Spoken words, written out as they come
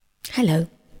Hello.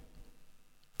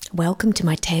 Welcome to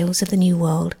my Tales of the New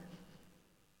World.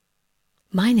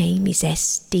 My name is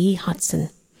S D Hudson,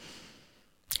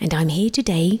 and I'm here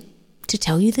today to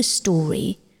tell you the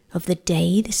story of the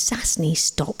day the Sasnee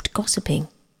stopped gossiping.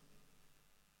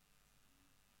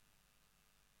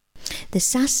 The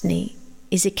Sasnee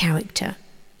is a character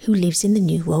who lives in the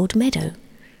New World meadow,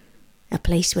 a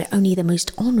place where only the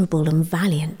most honourable and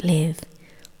valiant live.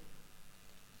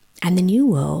 And the New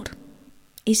World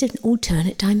is an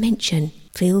alternate dimension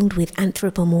filled with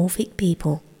anthropomorphic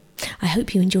people. I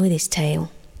hope you enjoy this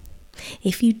tale.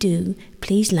 If you do,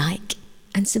 please like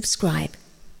and subscribe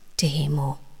to hear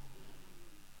more.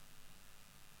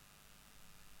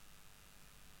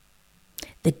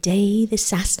 The day the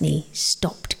Sasnee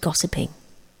stopped gossiping.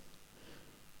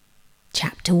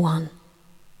 Chapter 1.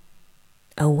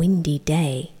 A windy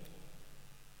day.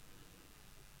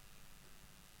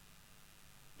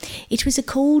 It was a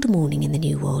cold morning in the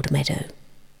New World meadow,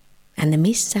 and the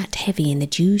mist sat heavy in the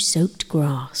dew-soaked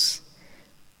grass.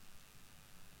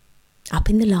 Up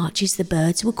in the larches the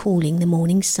birds were calling the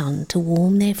morning sun to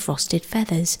warm their frosted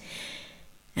feathers,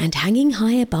 and hanging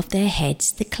high above their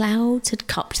heads the clouds had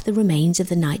cupped the remains of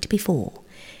the night before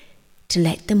to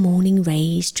let the morning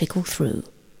rays trickle through.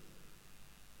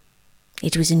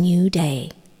 It was a new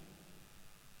day,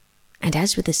 and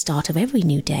as with the start of every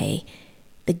new day,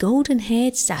 the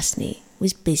golden-haired Sasnee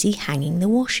was busy hanging the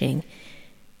washing,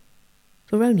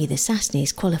 for only the Sasnee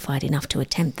is qualified enough to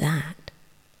attempt that.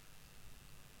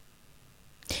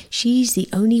 She's the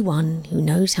only one who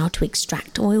knows how to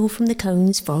extract oil from the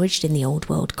cones foraged in the Old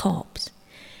World copse,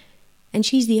 and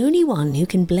she's the only one who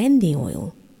can blend the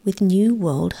oil with New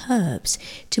World herbs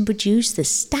to produce the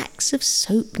stacks of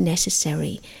soap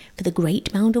necessary for the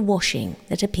great mound of washing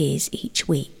that appears each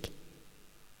week.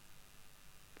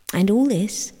 And all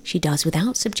this she does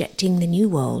without subjecting the New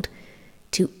World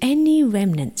to any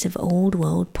remnants of Old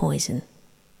World poison.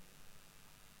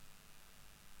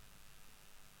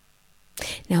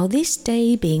 Now, this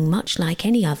day being much like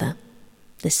any other,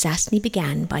 the Sasnee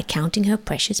began by counting her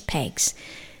precious pegs,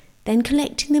 then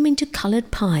collecting them into coloured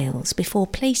piles before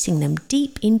placing them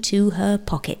deep into her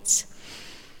pockets.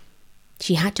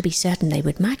 She had to be certain they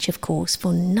would match, of course,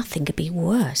 for nothing could be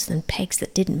worse than pegs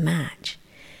that didn't match.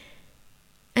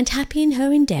 And happy in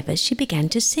her endeavours, she began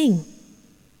to sing,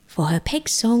 for her peg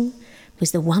song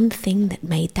was the one thing that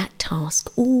made that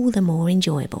task all the more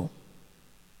enjoyable.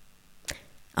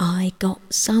 I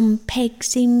got some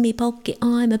pegs in me pocket,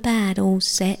 I'm a bad old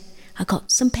set. I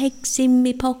got some pegs in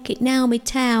me pocket, now me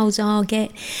towels I'll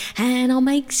get, and I'll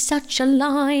make such a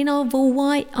line of a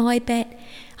white, I bet.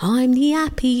 I'm the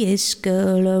happiest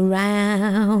girl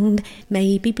around.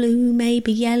 Maybe blue,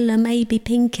 maybe yellow, maybe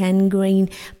pink and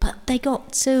green, but they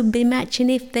got to be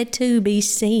matching if they're to be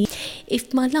seen.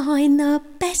 If my line the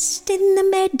best in the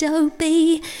meadow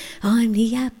be, I'm the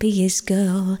happiest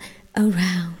girl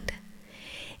around.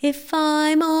 If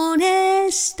I'm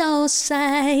honest, I'll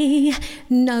say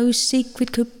no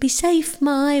secret could be safe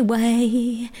my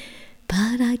way,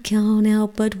 but I can't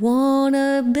help but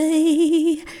wanna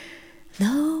be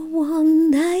the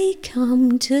one they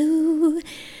come to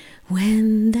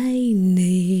when they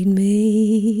need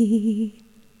me.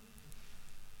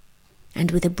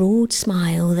 And with a broad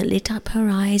smile that lit up her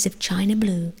eyes of china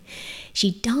blue,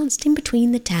 she danced in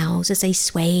between the towels as they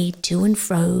swayed to and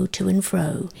fro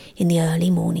in the early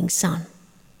morning sun.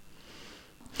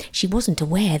 She wasn't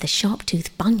aware the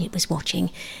sharp-toothed bunyip was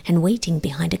watching and waiting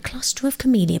behind a cluster of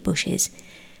camellia bushes,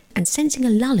 and sensing a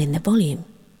lull in the volume,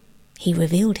 he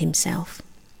revealed himself.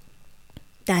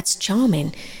 That's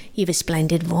charming. You've a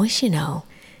splendid voice, you know.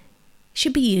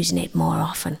 Should be using it more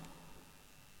often.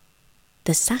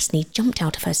 The Sasnee jumped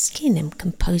out of her skin and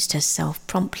composed herself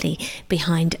promptly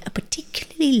behind a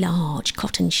particularly large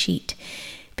cotton sheet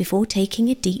before taking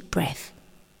a deep breath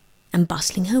and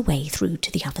bustling her way through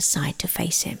to the other side to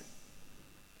face him.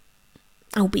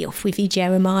 I'll be off with you,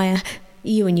 Jeremiah,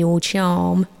 you and your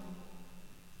charm.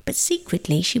 But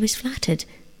secretly she was flattered,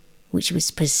 which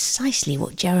was precisely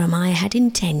what Jeremiah had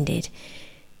intended.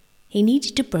 He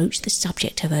needed to broach the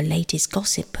subject of her latest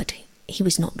gossip, but he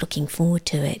was not looking forward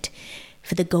to it,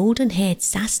 for the golden-haired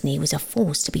Sasnee was a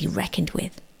force to be reckoned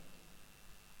with.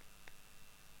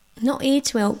 Not here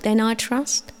to help then, I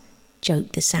trust,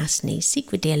 joked the Sasnee,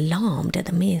 secretly alarmed at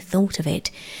the mere thought of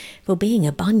it, for being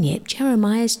a bunyip,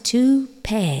 Jeremiah's 2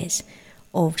 pairs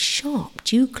of sharp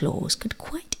dew claws could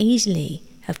quite easily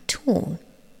have torn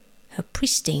her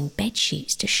pristine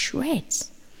bedsheets to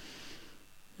shreds.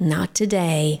 Not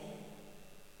today.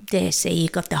 Dare say you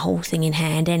got the whole thing in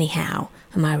hand anyhow,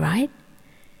 am I right?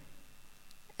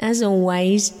 As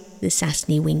always, the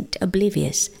Sasnee winked,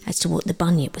 oblivious as to what the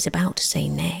Bunyip was about to say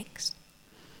next.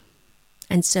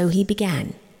 And so he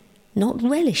began, not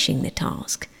relishing the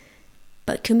task,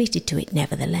 but committed to it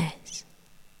nevertheless.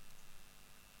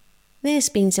 There's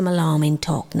been some alarming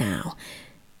talk now.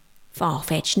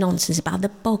 Far-fetched nonsense about the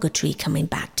bogger tree coming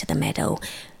back to the meadow.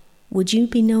 Would you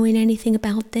be knowing anything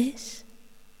about this?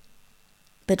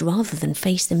 But rather than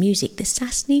face the music, the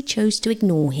Sasnee chose to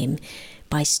ignore him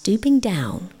by stooping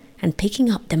down and picking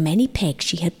up the many pegs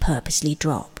she had purposely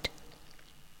dropped.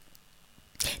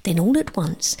 Then all at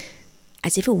once,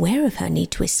 as if aware of her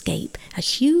need to escape, a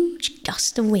huge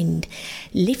gust of wind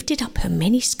lifted up her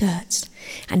many skirts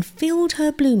and filled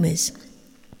her bloomers,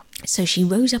 so she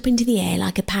rose up into the air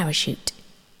like a parachute.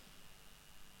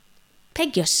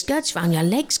 "Peg your skirts round your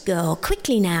legs, girl,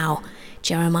 quickly now,"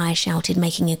 Jeremiah shouted,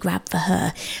 making a grab for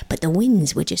her, but the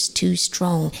winds were just too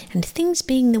strong, and things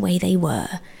being the way they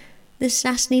were, the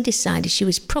Sasnee decided she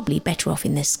was probably better off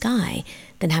in the sky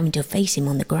than having to face him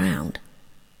on the ground.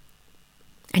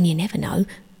 "And you never know,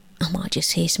 I might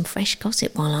just hear some fresh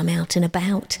gossip while I'm out and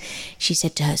about," she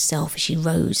said to herself as she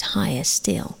rose higher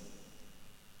still.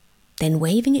 Then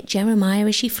waving at Jeremiah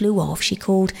as she flew off, she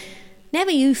called,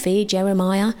 "Never you fear,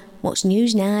 Jeremiah. What's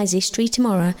news now is history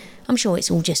tomorrow. I'm sure it's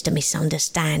all just a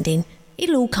misunderstanding.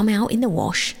 It'll all come out in the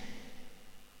wash."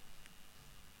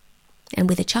 And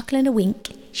with a chuckle and a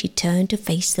wink, she turned to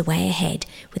face the way ahead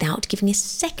without giving a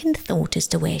second thought as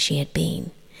to where she had been.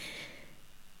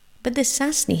 But the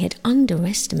Sasnee had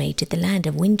underestimated the land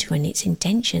of winter and its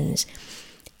intentions,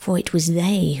 for it was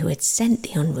they who had sent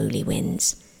the unruly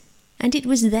winds, and it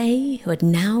was they who had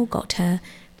now got her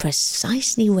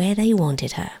precisely where they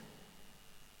wanted her.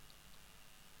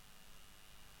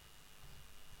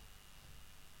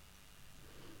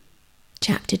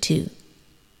 Chapter 2.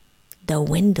 The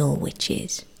Wendell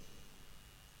Witches.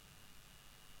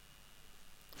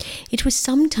 It was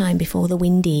some time before the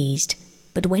wind eased,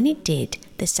 but when it did,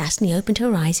 the Sasnee opened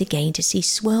her eyes again to see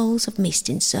swirls of mist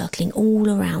encircling all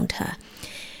around her.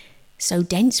 So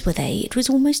dense were they, it was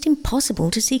almost impossible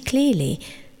to see clearly,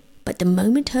 but the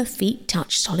moment her feet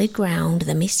touched solid ground,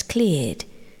 the mist cleared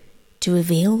to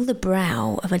reveal the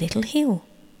brow of a little hill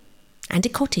and a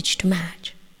cottage to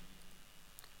match.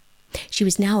 She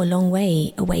was now a long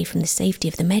way away from the safety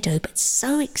of the meadow, but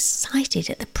so excited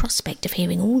at the prospect of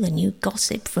hearing all the new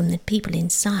gossip from the people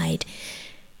inside,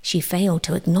 she failed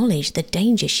to acknowledge the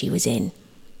danger she was in,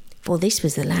 for this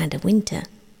was the land of winter,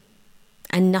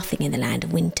 and nothing in the land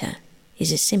of winter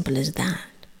is as simple as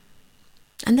that.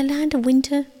 And the land of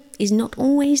winter is not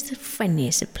always the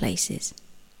friendliest of places.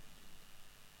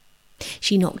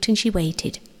 She knocked and she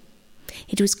waited.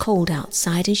 It was cold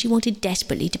outside and she wanted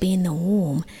desperately to be in the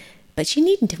warm, but she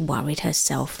needn't have worried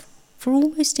herself, for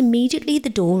almost immediately the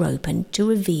door opened to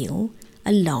reveal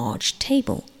a large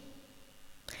table,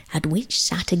 at which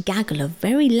sat a gaggle of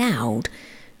very loud,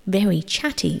 very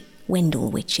chatty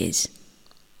Wendell witches.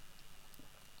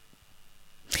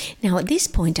 Now at this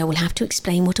point I will have to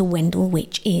explain what a Wendell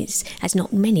witch is, as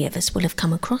not many of us will have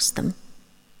come across them.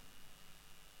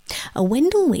 A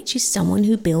Wendell witch is someone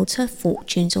who builds her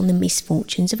fortunes on the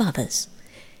misfortunes of others.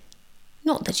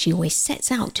 Not that she always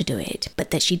sets out to do it, but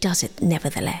that she does it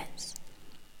nevertheless.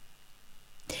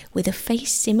 With a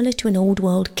face similar to an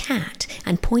old-world cat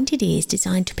and pointed ears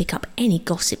designed to pick up any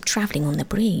gossip travelling on the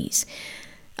breeze,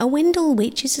 a Wendell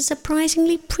witch is a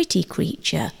surprisingly pretty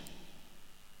creature,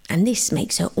 and this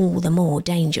makes her all the more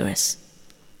dangerous.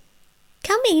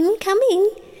 "Come in, come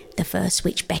in," the first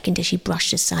witch beckoned as she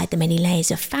brushed aside the many layers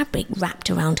of fabric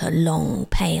wrapped around her long,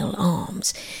 pale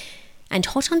arms. And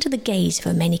hot under the gaze of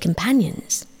her many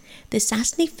companions, the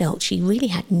Sasnee felt she really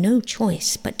had no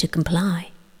choice but to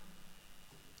comply.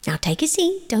 "Now take a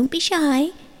seat, don't be shy,"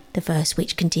 the first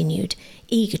witch continued,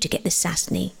 eager to get the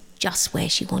Sasnee just where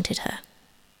she wanted her.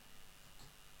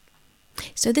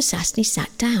 So the Sasnee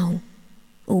sat down,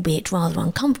 albeit rather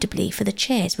uncomfortably, for the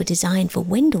chairs were designed for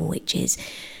Wendell witches,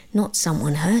 not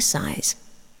someone her size.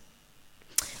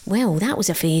 "Well, that was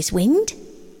a fierce wind,"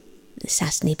 the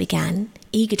Sasnee began,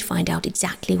 eager to find out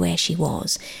exactly where she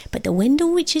was, but the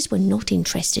Wendell witches were not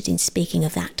interested in speaking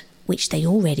of that which they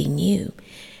already knew,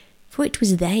 for it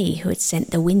was they who had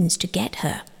sent the winds to get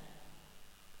her.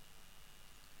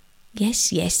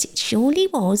 Yes, it surely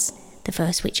was," the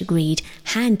first witch agreed,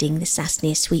 handing the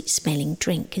Sasnee a sweet-smelling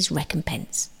drink as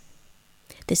recompense.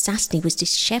 The Sasnee was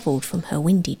dishevelled from her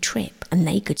windy trip, and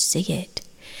they could see it.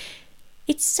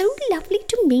 "It's so lovely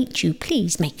to meet you.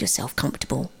 Please make yourself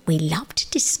comfortable. We love to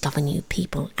discover new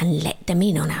people and let them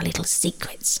in on our little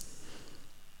secrets."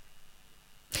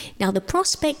 Now the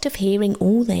prospect of hearing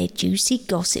all their juicy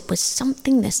gossip was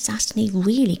something the Sasnee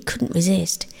really couldn't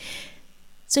resist.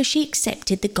 So she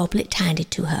accepted the goblet handed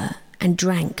to her and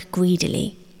drank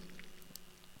greedily.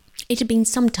 It had been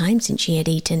some time since she had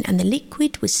eaten, and the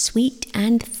liquid was sweet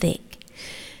and thick,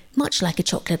 much like a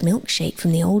chocolate milkshake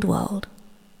from the old world.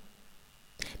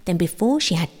 Then, before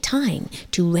she had time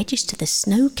to register the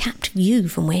snow-capped view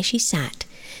from where she sat,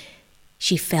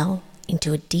 she fell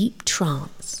into a deep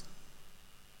trance.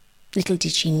 Little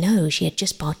did she know she had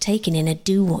just partaken in a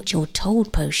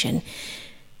do-what-you're-told potion,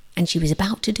 and she was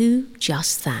about to do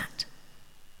just that.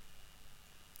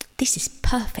 "This is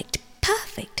perfect,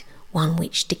 perfect," one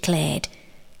witch declared,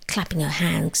 clapping her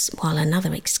hands, while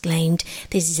another exclaimed,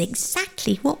 "This is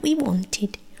exactly what we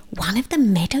wanted. One of the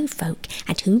meadow folk,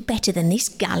 and who better than this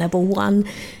gullible one?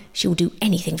 She'll do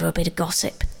anything for a bit of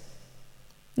gossip."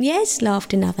 "Yes,"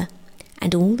 laughed another,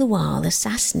 and all the while the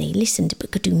Sasnee listened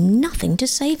but could do nothing to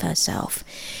save herself.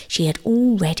 She had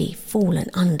already fallen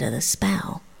under the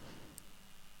spell.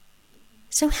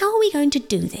 "So how are we going to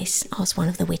do this?" asked one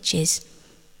of the witches.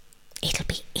 "It'll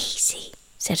be easy,"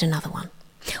 said another one.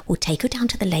 "We'll take her down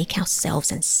to the lake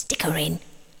ourselves and stick her in.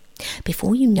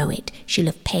 Before you know it, she'll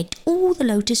have pegged all the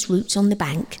lotus roots on the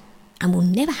bank, and we'll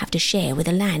never have to share with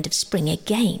the land of spring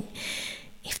again.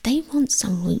 If they want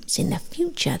some roots in the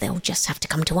future, they'll just have to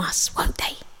come to us, won't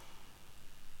they?"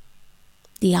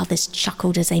 The others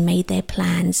chuckled as they made their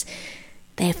plans.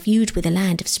 Their feud with the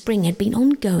land of spring had been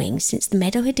ongoing since the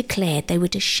meadow had declared they were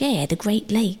to share the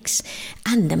Great Lakes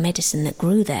and the medicine that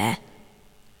grew there.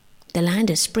 The land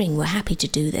of spring were happy to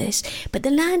do this, but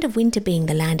the land of winter, being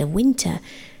the land of winter,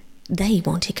 they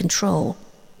wanted control,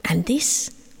 and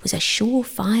this was a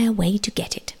surefire way to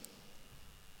get it.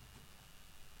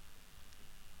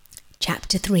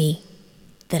 Chapter 3.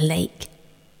 The Lake.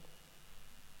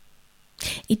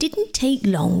 It didn't take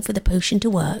long for the potion to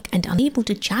work, and unable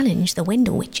to challenge the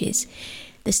Wendell witches,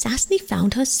 the Sasnee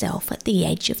found herself at the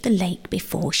edge of the lake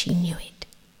before she knew it.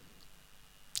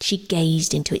 She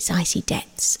gazed into its icy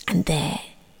depths, and there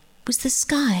was the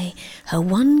sky, her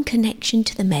one connection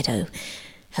to the meadow,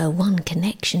 her one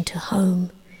connection to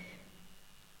home.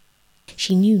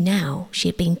 She knew now she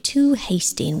had been too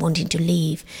hasty in wanting to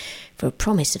leave for a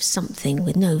promise of something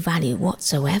with no value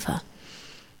whatsoever.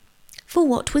 For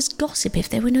what was gossip if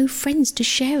there were no friends to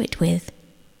share it with?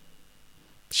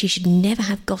 She should never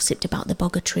have gossiped about the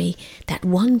bogger-tree, that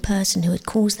one person who had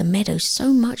caused the meadow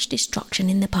so much destruction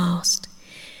in the past.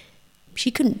 She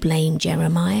couldn't blame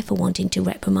Jeremiah for wanting to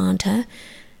reprimand her,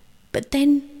 but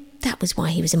then that was why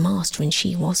he was a master and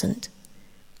she wasn't.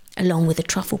 Along with the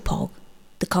truffle pog,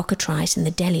 the cockatrice and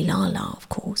the Deli Lala, of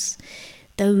course.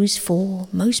 Those four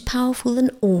most powerful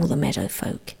than all the meadow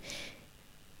folk.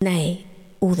 Nay,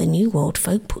 all the New World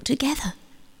folk put together.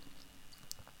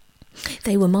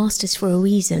 They were masters for a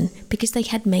reason, because they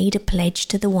had made a pledge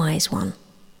to the Wise One.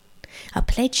 A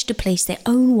pledge to place their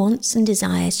own wants and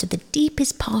desires to the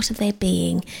deepest part of their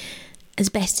being, as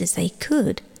best as they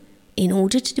could, in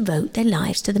order to devote their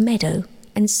lives to the meadow,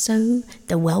 and so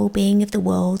the well-being of the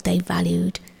world they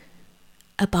valued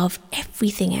above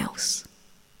everything else.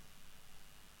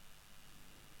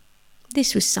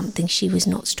 This was something she was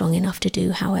not strong enough to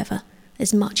do, however,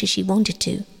 as much as she wanted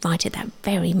to, right at that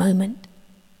very moment.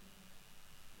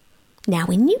 "Now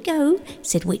in you go,"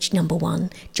 said witch number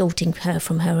 1, jolting her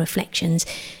from her reflections,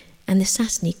 and the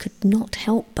Sasnee could not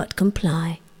help but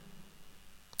comply.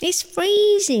 "It's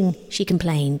freezing," she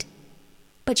complained,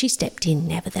 but she stepped in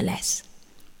nevertheless.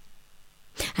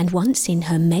 And once in,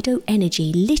 her meadow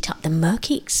energy lit up the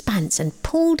murky expanse and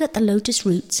pulled at the lotus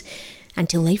roots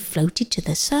until they floated to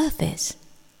the surface.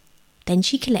 Then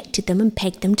she collected them and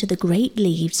pegged them to the great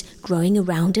leaves growing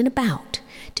around and about,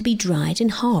 to be dried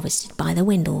and harvested by the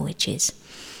Wendell witches.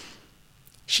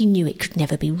 She knew it could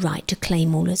never be right to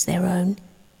claim all as their own,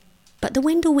 but the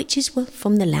Wendell witches were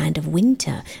from the land of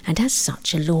winter and as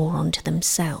such a law unto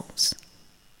themselves.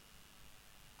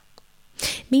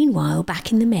 Meanwhile,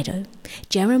 back in the meadow,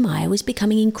 Jeremiah was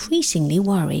becoming increasingly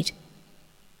worried.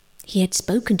 He had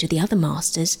spoken to the other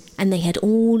masters, and they had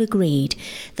all agreed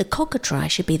the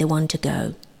cockatrice should be the one to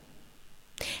go.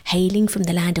 Hailing from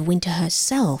the land of winter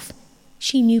herself,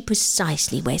 she knew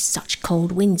precisely where such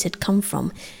cold winds had come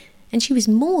from, and she was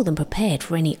more than prepared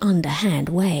for any underhand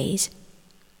ways.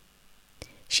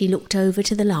 She looked over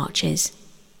to the larches.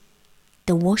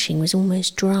 The washing was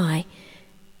almost dry.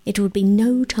 It would be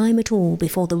no time at all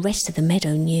before the rest of the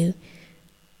meadow knew.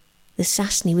 The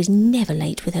Sasnee was never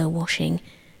late with her washing,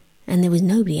 and there was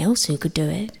nobody else who could do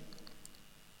it.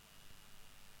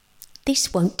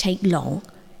 "This won't take long,"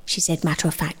 she said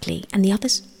matter-of-factly, and the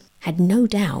others had no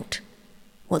doubt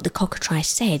what the cockatrice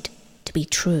said to be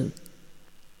true.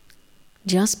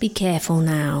 "Just be careful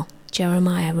now,"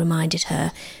 Jeremiah reminded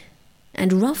her,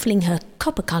 and ruffling her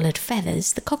copper-coloured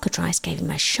feathers, the cockatrice gave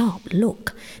him a sharp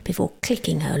look before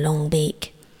clicking her long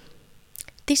beak.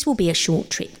 "This will be a short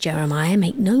trip, Jeremiah,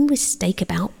 make no mistake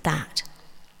about that."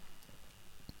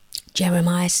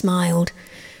 Jeremiah smiled.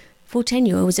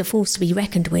 Fortenua was a force to be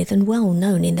reckoned with and well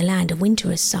known in the land of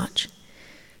winter as such.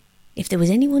 If there was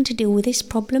anyone to deal with this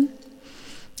problem,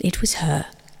 it was her.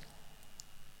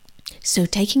 So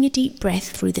taking a deep breath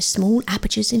through the small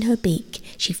apertures in her beak,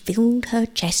 she filled her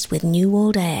chest with new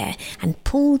old air and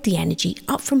pulled the energy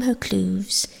up from her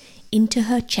clews into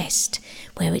her chest,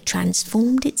 where it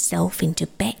transformed itself into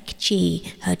Bek Chi,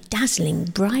 her dazzling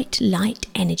bright light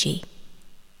energy.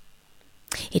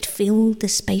 It filled the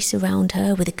space around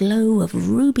her with a glow of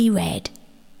ruby red,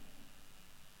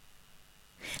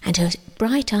 and her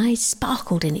bright eyes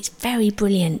sparkled in its very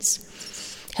brilliance.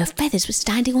 Her feathers were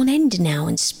standing on end now,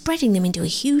 and spreading them into a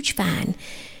huge fan,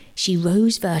 she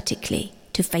rose vertically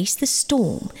to face the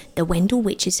storm the Wendell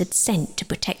witches had sent to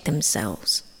protect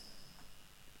themselves.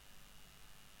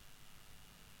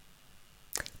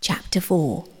 Chapter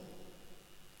 4.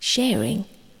 Sharing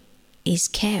is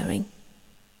Caring.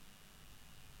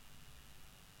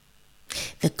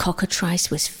 The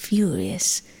cockatrice was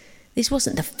furious. This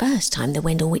wasn't the first time the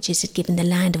Wendell witches had given the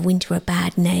land of winter a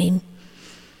bad name.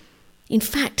 In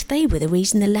fact, they were the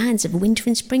reason the lands of winter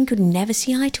and spring could never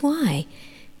see eye to eye.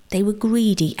 They were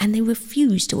greedy and they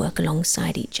refused to work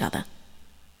alongside each other.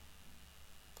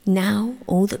 Now,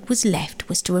 all that was left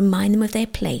was to remind them of their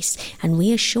place and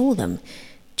reassure them,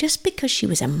 just because she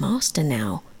was a master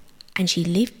now, and she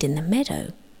lived in the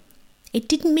meadow, it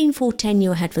didn't mean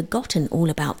Fortenua had forgotten all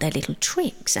about their little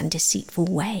tricks and deceitful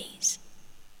ways.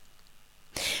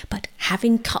 But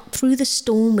having cut through the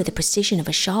storm with the precision of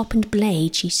a sharpened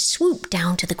blade, she swooped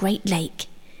down to the great lake,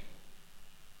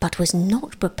 but was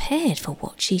not prepared for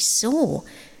what she saw,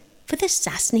 for the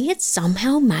Sasnee had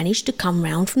somehow managed to come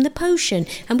round from the potion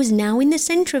and was now in the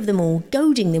centre of them all,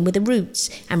 goading them with the roots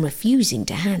and refusing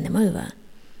to hand them over.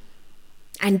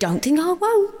 "And don't think I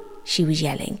won't," she was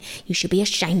yelling. "You should be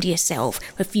ashamed of yourself,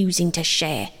 refusing to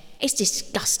share. It's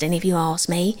disgusting if you ask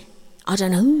me. I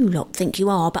don't know who you lot think you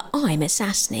are, but I'm a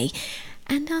Sasnee,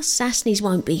 and us Sasnees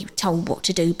won't be told what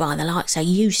to do by the likes of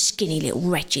you skinny little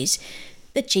wretches.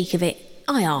 The cheek of it,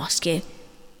 I ask you."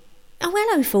 "Oh,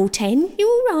 hello, Forten, you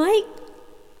all right?"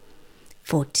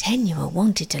 Fortenua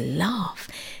wanted to laugh,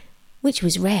 which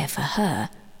was rare for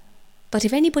her, but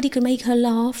if anybody could make her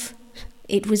laugh,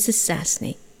 it was the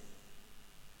Sasnee.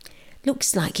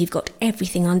 "Looks like you've got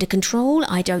everything under control.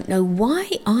 I don't know why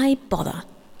I bother."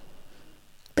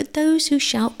 But those who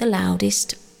shout the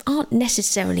loudest aren't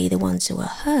necessarily the ones who are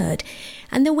heard,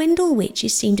 and the Wendell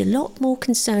witches seemed a lot more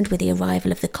concerned with the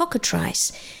arrival of the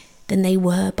cockatrice than they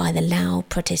were by the loud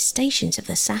protestations of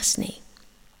the Sasnee.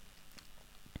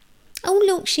 "Oh,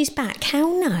 look, she's back.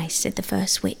 How nice," said the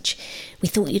first witch. "We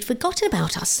thought you'd forgotten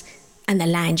about us and the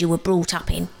land you were brought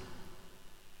up in."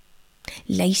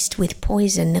 Laced with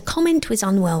poison, the comment was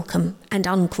unwelcome and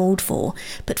uncalled for,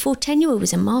 but Fortenua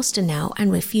was a master now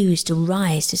and refused to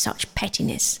rise to such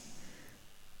pettiness.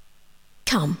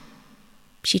 "Come,"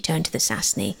 she turned to the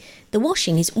Sasnee, "the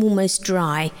washing is almost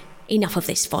dry. Enough of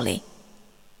this folly."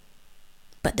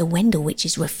 But the Wendell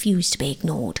witches refused to be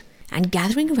ignored, and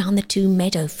gathering around the two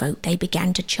meadow folk, they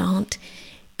began to chant,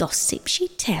 "Gossip she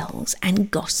tells and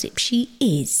gossip she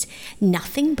is.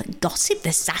 Nothing but gossip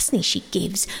the Sasnee she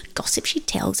gives. Gossip she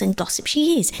tells and gossip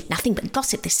she is. Nothing but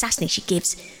gossip the Sasnee she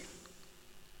gives."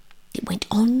 It went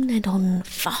on and on,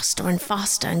 faster and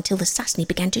faster, until the Sasnee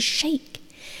began to shake.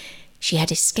 She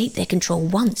had escaped their control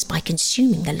once by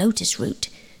consuming the lotus root,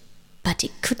 but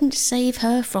it couldn't save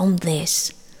her from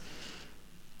this.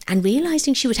 And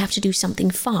realising she would have to do something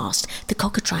fast, the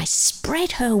cockatrice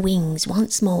spread her wings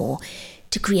once more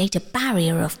to create a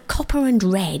barrier of copper and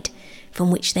red,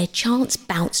 from which their chants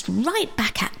bounced right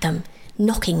back at them,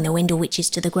 knocking the Wendell witches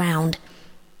to the ground.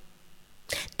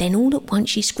 Then all at once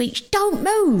she screeched, "Don't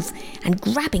move!" and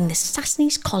grabbing the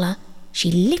Sasnee's collar,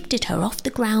 she lifted her off the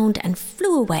ground and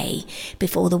flew away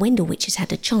before the Wendell witches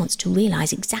had a chance to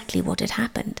realise exactly what had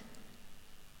happened.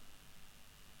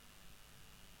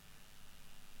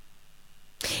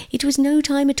 It was no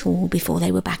time at all before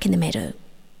they were back in the meadow,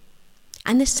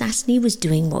 and the Sasnee was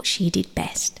doing what she did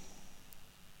best,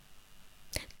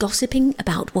 gossiping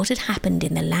about what had happened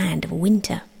in the land of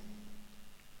winter.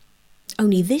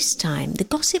 Only this time the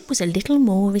gossip was a little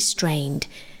more restrained,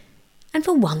 and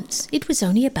for once it was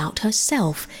only about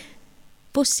herself,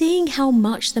 for seeing how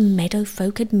much the meadow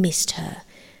folk had missed her,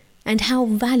 and how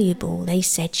valuable they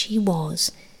said she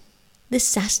was, the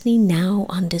Sasnee now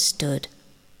understood.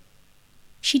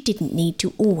 She didn't need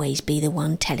to always be the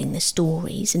one telling the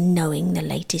stories and knowing the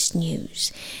latest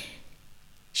news.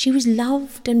 She was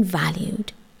loved and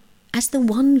valued as the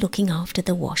one looking after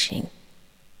the washing,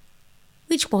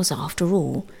 which was, after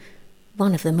all,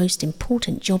 one of the most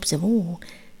important jobs of all,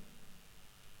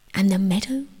 and the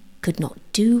meadow could not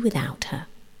do without her.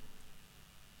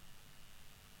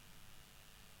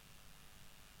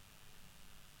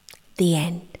 The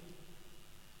end.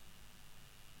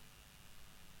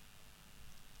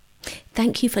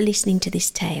 Thank you for listening to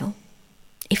this tale.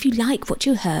 If you like what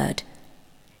you heard,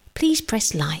 please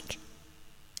press like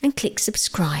and click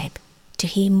subscribe to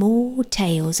hear more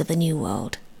tales of the New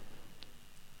World.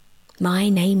 My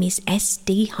name is S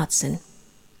D Hudson.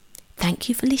 Thank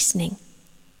you for listening,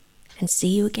 and see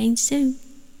you again soon.